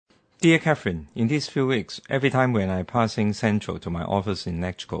Dear Catherine, in these few weeks, every time when I passing Central to my office in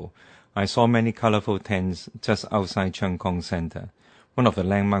Legislator, I saw many colorful tents just outside Cheung Kong Center, one of the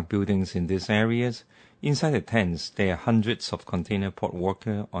landmark buildings in these areas. Inside the tents, there are hundreds of container port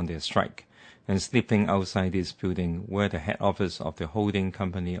workers on their strike and sleeping outside this building where the head office of the holding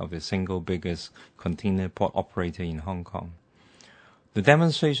company of the single biggest container port operator in Hong Kong. The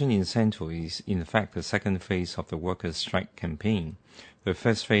demonstration in Central is in fact the second phase of the workers' strike campaign. The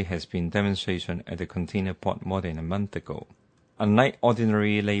first phase has been demonstration at the container port more than a month ago. Unlike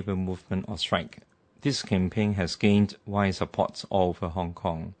ordinary labor movement or strike, this campaign has gained wide support all over Hong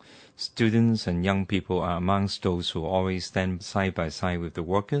Kong. Students and young people are amongst those who always stand side by side with the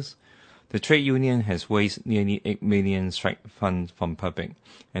workers. The trade union has raised nearly 8 million strike funds from public,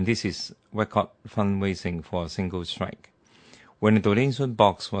 and this is record fundraising for a single strike. When the donation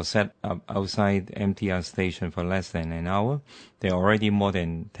box was set up outside the MTR station for less than an hour, there are already more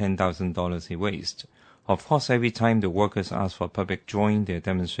than $10,000 raised. Of course, every time the workers ask for public join their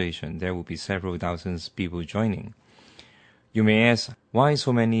demonstration, there will be several thousands people joining. You may ask, why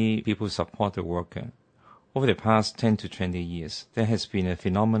so many people support the worker? Over the past 10 to 20 years, there has been a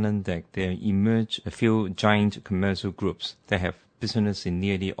phenomenon that there emerged a few giant commercial groups that have business in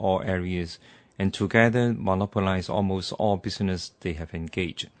nearly all areas and together monopolize almost all business they have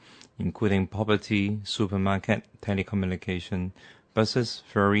engaged, including property, supermarket, telecommunication, buses,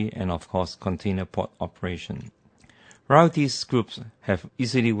 ferry, and of course container port operation. While these groups have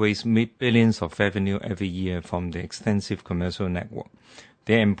easily raised billions of revenue every year from the extensive commercial network,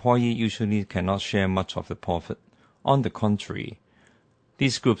 their employees usually cannot share much of the profit. On the contrary,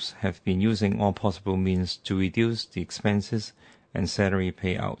 these groups have been using all possible means to reduce the expenses and salary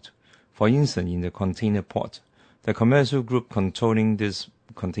payout. For instance, in the container port, the commercial group controlling this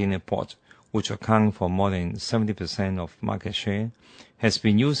container port, which account for more than 70% of market share, has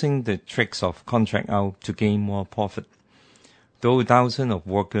been using the tricks of contract out to gain more profit. Though thousands of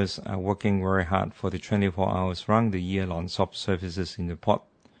workers are working very hard for the 24 hours round the year non-stop services in the port,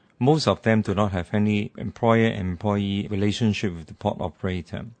 most of them do not have any employer-employee relationship with the port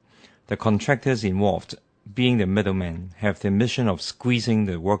operator. The contractors involved, being the middlemen, have the mission of squeezing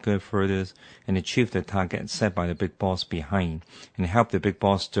the worker further and achieve the target set by the big boss behind and help the big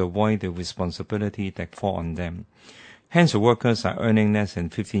boss to avoid the responsibility that fall on them. Hence, the workers are earning less than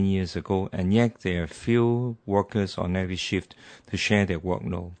 15 years ago, and yet there are few workers on every shift to share their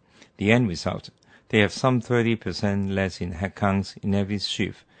workload. The end result, they have some 30% less in headcounts in every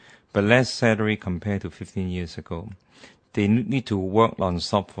shift, but less salary compared to 15 years ago. They need to work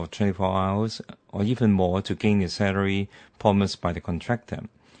non-stop for 24 hours or even more to gain the salary promised by the contractor.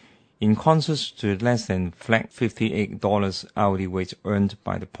 In contrast to less than flat $58 hourly wage earned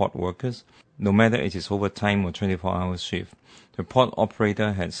by the port workers, no matter it is overtime or 24-hour shift, the port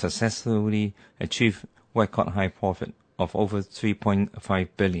operator has successfully achieved record high profit of over $3.5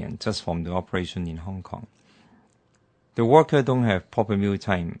 billion just from the operation in Hong Kong. The workers don't have proper meal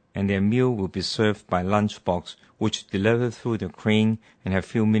time, and their meal will be served by lunchbox, which delivered through the crane and have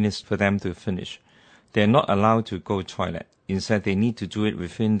few minutes for them to finish. They are not allowed to go toilet. Instead, they need to do it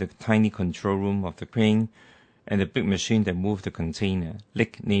within the tiny control room of the crane and the big machine that moves the container,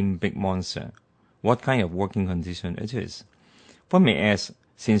 nicknamed Big Monster. What kind of working condition it is? One may ask,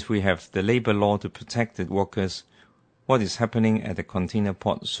 since we have the labor law to protect the workers, what is happening at the container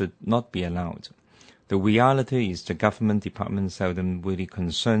port should not be allowed. The reality is the government department seldom really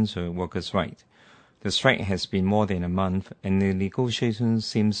concerns the workers' right. The strike has been more than a month, and the negotiation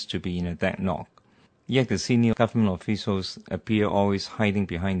seems to be in a deadlock. Yet the senior government officials appear always hiding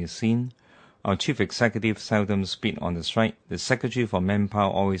behind the scene. Our chief executive seldom speaks on the strike. The secretary for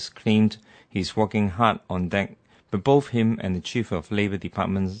manpower always claimed he's working hard on that, but both him and the chief of labor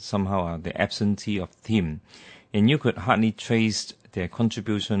department somehow are the absentee of the team, and you could hardly trace their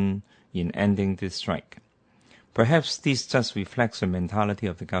contribution in ending this strike. Perhaps this just reflects the mentality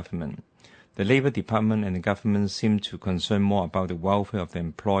of the government. The Labor Department and the government seem to concern more about the welfare of the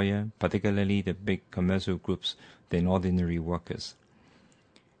employer, particularly the big commercial groups, than ordinary workers.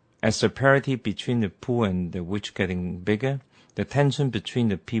 As the parity between the poor and the rich getting bigger, the tension between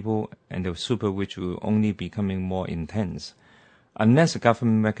the people and the super rich will only be becoming more intense. Unless the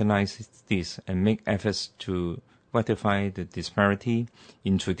government recognizes this and make efforts to rectify the disparity,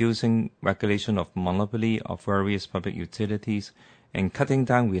 introducing regulation of monopoly of various public utilities, and cutting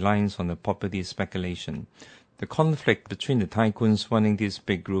down reliance on the property speculation, the conflict between the tycoons running these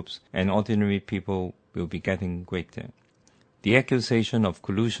big groups and ordinary people will be getting greater. The accusation of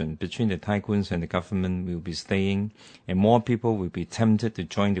collusion between the tycoons and the government will be staying, and more people will be tempted to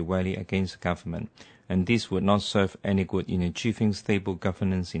join the rally against the government, and this would not serve any good in achieving stable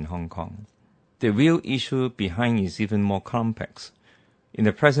governance in Hong Kong. The real issue behind is even more complex. In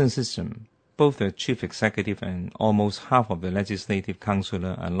the present system, both the chief executive and almost half of the legislative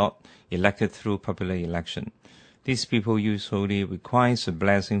councillors are not elected through popular election. These people usually require a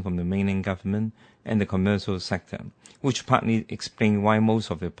blessing from the mainland government and the commercial sector, which partly explains why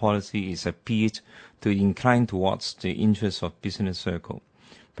most of the policy is appeared to incline towards the interests of business circle.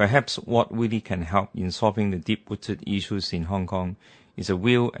 Perhaps what really can help in solving the deep-rooted issues in Hong Kong is a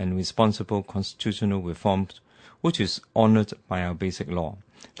real and responsible constitutional reform which is honored by our basic law,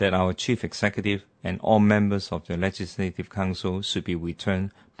 that our chief executive and all members of the Legislative Council should be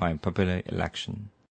returned by popular election.